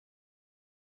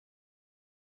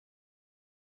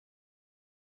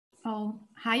Oh,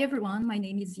 hi everyone. My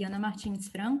name is Yanna Martins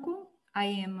Franco. I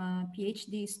am a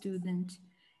PhD student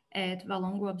at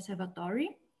Valongo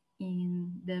Observatory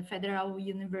in the Federal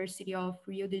University of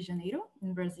Rio de Janeiro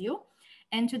in Brazil.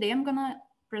 And today I'm gonna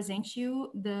present you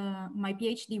my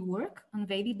PhD work,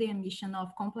 Unveiling the Emission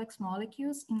of Complex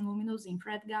Molecules in Luminous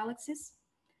Infrared Galaxies.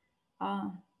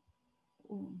 Let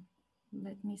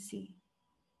me see.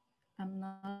 I'm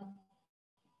not,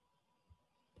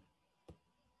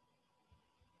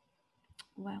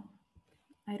 well,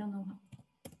 I don't know.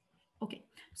 Okay,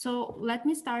 so let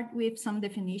me start with some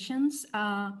definitions.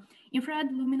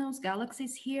 Infrared luminous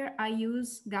galaxies here, I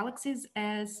use galaxies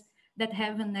that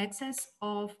have an excess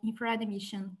of infrared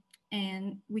emission.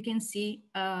 And we can see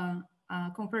a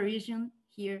comparison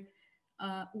here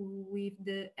with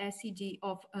the SEG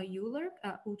of a ULR,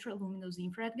 ultra-luminous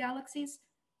infrared galaxy,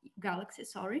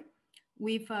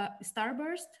 with a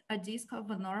starburst, a disk of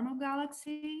a normal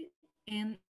galaxy,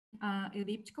 and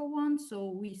elliptical one. So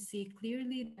we see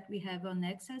clearly that we have an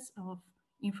excess of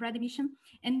infrared emission.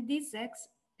 And this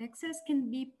excess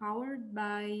can be powered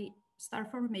by star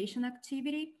formation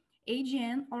activity,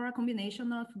 AGN, or a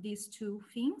combination of these two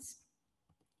things.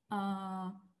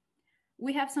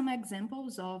 We have some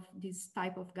examples of this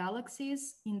type of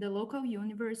galaxies. In the local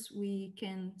universe, we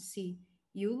can see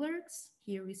ULRs.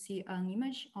 Here we see an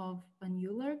image of an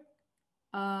ULR.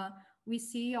 We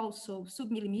see also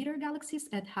submillimeter galaxies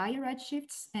at higher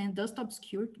redshifts and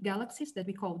dust-obscured galaxies that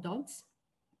we call dots.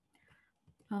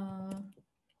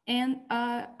 And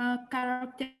a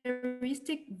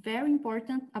characteristic very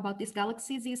important about these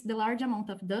galaxies is the large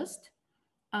amount of dust.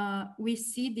 We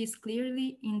see this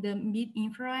clearly in the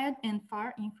mid-infrared and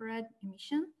far-infrared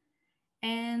emission.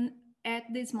 And at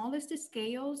the smallest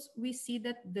scales, we see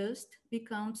that dust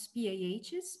becomes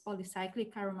PAHs,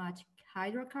 polycyclic aromatic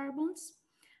hydrocarbons.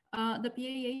 The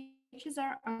PAHs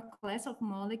are a class of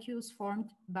molecules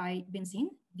formed by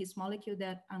benzene, this molecule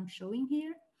that I'm showing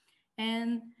here.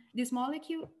 And this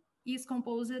molecule is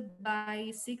composed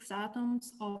by 6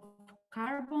 atoms of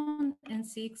carbon and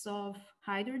 6 of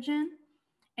hydrogen.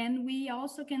 And we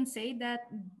also can say that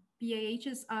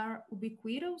PAHs are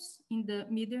ubiquitous in the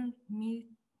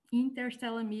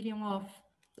interstellar medium of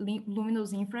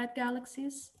luminous infrared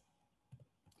galaxies.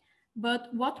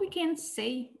 But what we can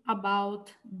say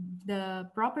about the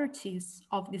properties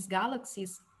of these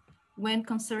galaxies when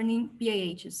concerning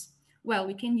PAHs? Well,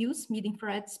 we can use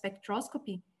mid-infrared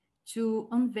spectroscopy to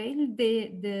unveil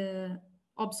the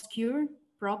obscure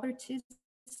properties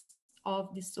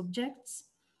of these subjects.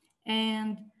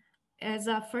 And as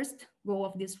a first goal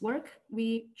of this work,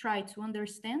 we try to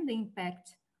understand the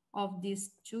impact of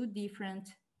these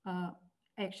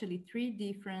actually three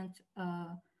different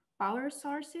power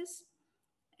sources.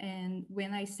 And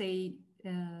when I say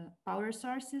power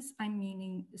sources, I'm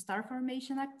meaning star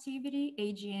formation activity,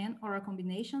 AGN, or a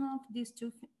combination of these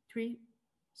two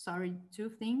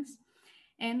things.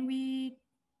 And we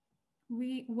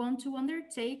want to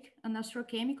undertake an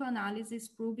astrochemical analysis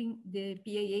proving the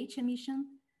PAH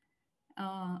emission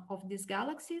of these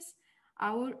galaxies.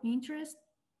 Our interest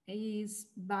is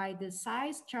by the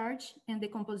size, charge, and the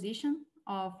composition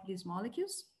of these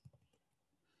molecules.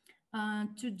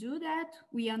 To do that,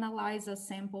 we analyze a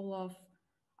sample of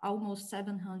almost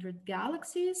 700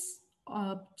 galaxies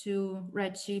up to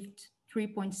redshift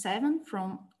 3.7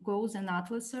 from GOES and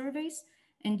ATLAS surveys.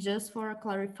 And just for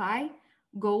clarify,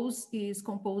 GOES is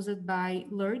composed by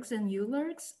LIRGs and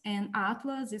ULIRGs, and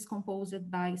ATLAS is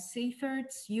composed by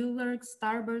Seyferts, ULIRGs,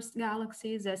 starburst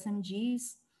galaxies,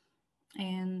 SMGs,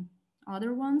 and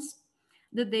other ones.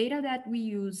 The data that we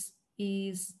use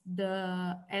is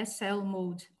the SL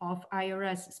mode of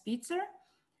IRS Spitzer,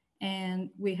 and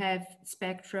we have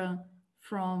spectra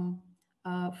from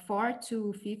 4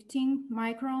 to 15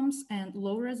 microns and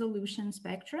low resolution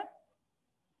spectra.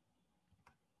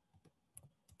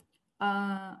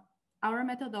 Our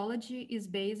methodology is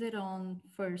based on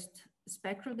first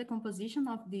spectral decomposition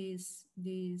of these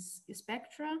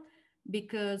spectra,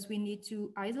 because we need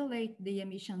to isolate the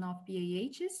emission of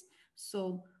PAHs.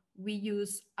 So we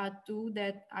use a tool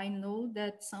that I know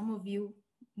that some of you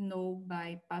know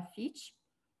by PAHs.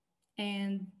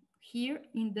 And here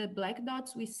in the black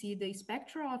dots, we see the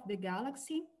spectra of the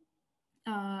galaxy.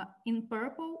 In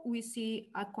purple, we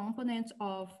see a component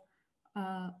of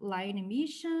light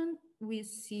emission. We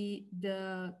see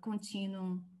the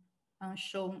continuum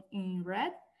shown in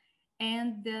red,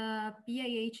 and the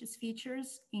PAHs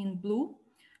features in blue.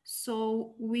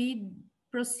 So we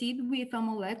proceed with a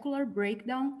molecular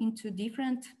breakdown into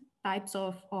different types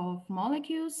of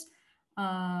molecules.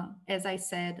 As I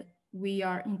said, we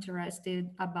are interested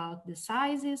about the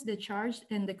sizes, the charge,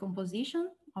 and the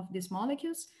composition of these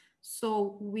molecules.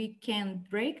 So we can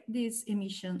break this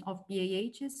emission of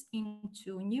PAHs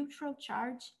into neutral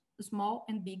charge, small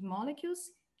and big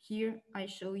molecules. Here I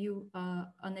show you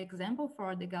an example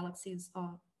for the galaxies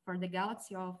for the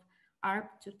galaxy of ARP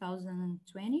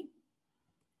 2020.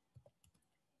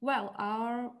 Well,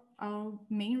 our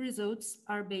main results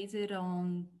are based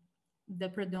on the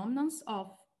predominance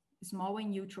of small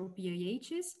and neutral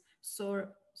PAHs. So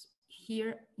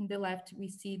here in the left, we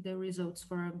see the results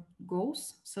for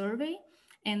GOES survey.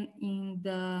 And in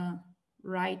the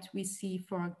right, we see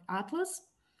for ATLAS.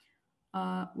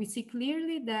 We see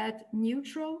clearly that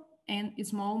neutral and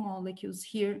small molecules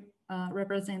here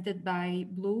represented by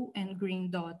blue and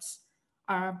green dots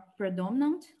are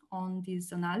predominant on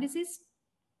this analysis.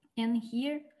 And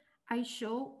here I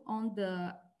show on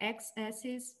the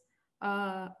x-axis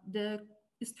the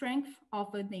strength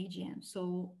of an AGN.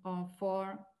 So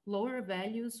for lower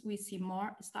values, we see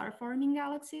more star-forming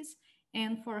galaxies,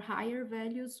 and for higher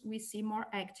values, we see more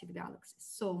active galaxies.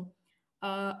 So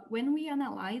when we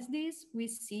analyze this, we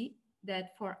see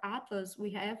that for ATLAS, we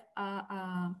have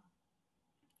a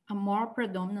more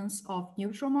predominance of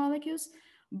neutral molecules,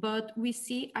 but we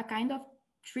see a kind of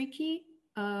tricky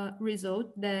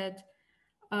result that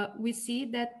we see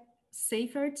that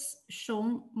Seyfert's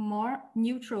shown more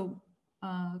neutral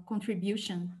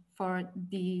contribution for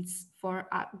these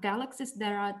galaxies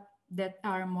that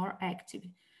are more active.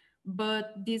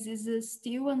 But this is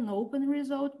still an open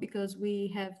result because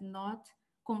we have not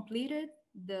completed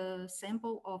the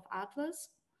sample of ATLAS,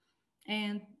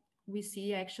 and we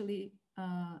see actually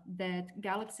that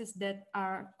galaxies that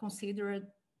are considered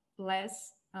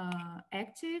less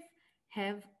active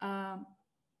have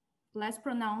less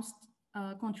pronounced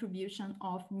contribution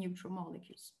of neutral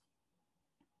molecules.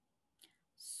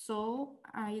 So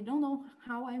I don't know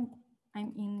how I'm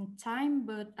in time,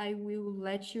 but I will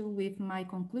let you with my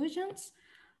conclusions.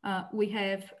 We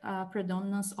have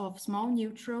predominance of small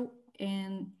neutral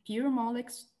and pure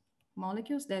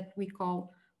molecules that we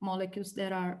call molecules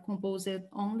that are composed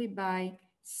only by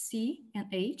C and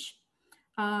H.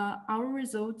 Our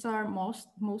results are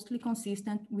mostly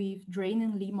consistent with Drain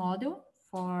and Lee model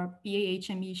for PAH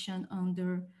emission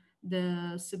under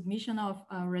the submission of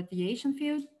a radiation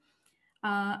field.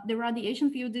 The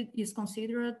radiation field is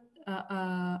considered,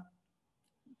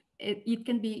 it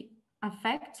can be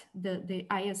affect the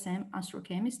ISM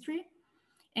astrochemistry.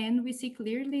 And we see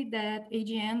clearly that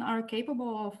AGN are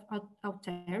capable of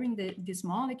altering these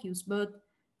molecules, but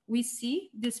we see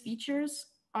these features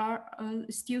are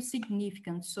still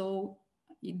significant. So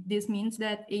this means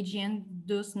that AGN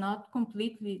does not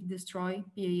completely destroy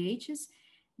PAHs.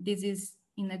 This is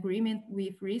in agreement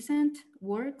with recent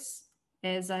works,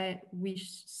 as we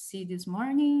see this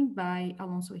morning by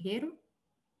Alonso Herrero.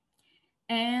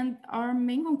 And our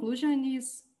main conclusion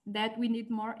is that we need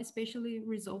more spatially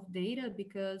resolved data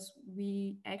because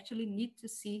we actually need to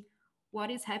see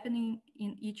what is happening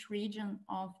in each region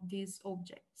of these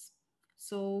objects.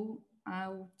 So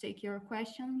I'll take your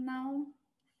question now.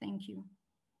 Thank you.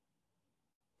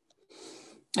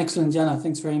 Excellent, Yanna.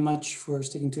 Thanks very much for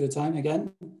sticking to the time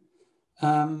again.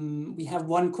 We have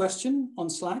one question on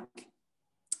Slack,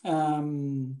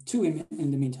 two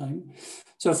in the meantime.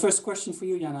 So first question for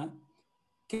you, Yanna.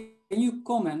 Can you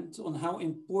comment on how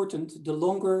important the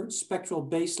longer spectral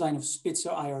baseline of Spitzer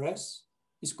IRS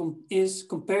is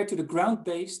compared to the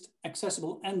ground-based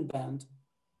accessible N-band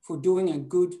for doing a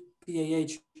good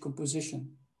PAH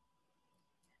composition?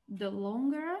 The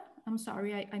longer, I'm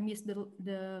sorry, I missed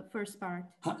the first part.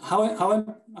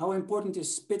 How important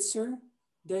is Spitzer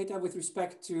data with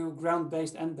respect to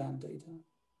ground-based N-band data?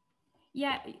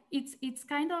 Yeah, it's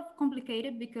kind of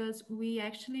complicated because we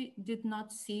actually did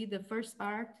not see the first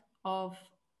part of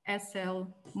SL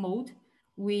mode.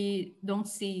 We don't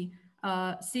see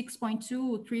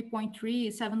 6.2, 3.3,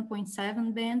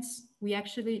 7.7 bands. We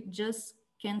actually just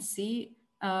can see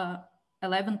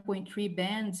 11.3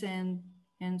 bands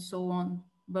and so on.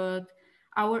 But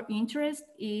our interest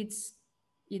it's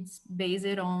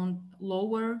based on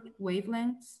lower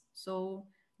wavelengths. So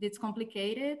it's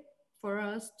complicated for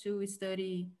us to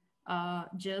study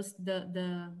just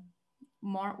the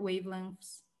more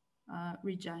wavelengths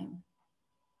regime.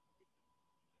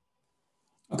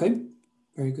 Okay,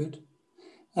 very good.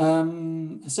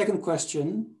 A second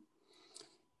question.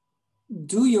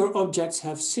 Do your objects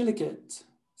have silicate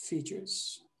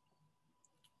features?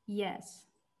 Yes.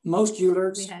 Most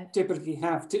ULERTs typically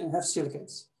have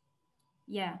silicates.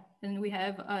 Yeah, and we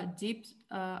have deep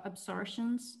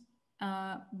absorptions,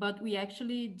 but we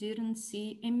actually didn't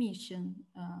see emission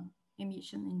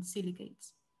in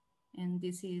silicates. And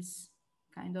this is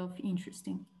kind of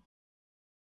interesting.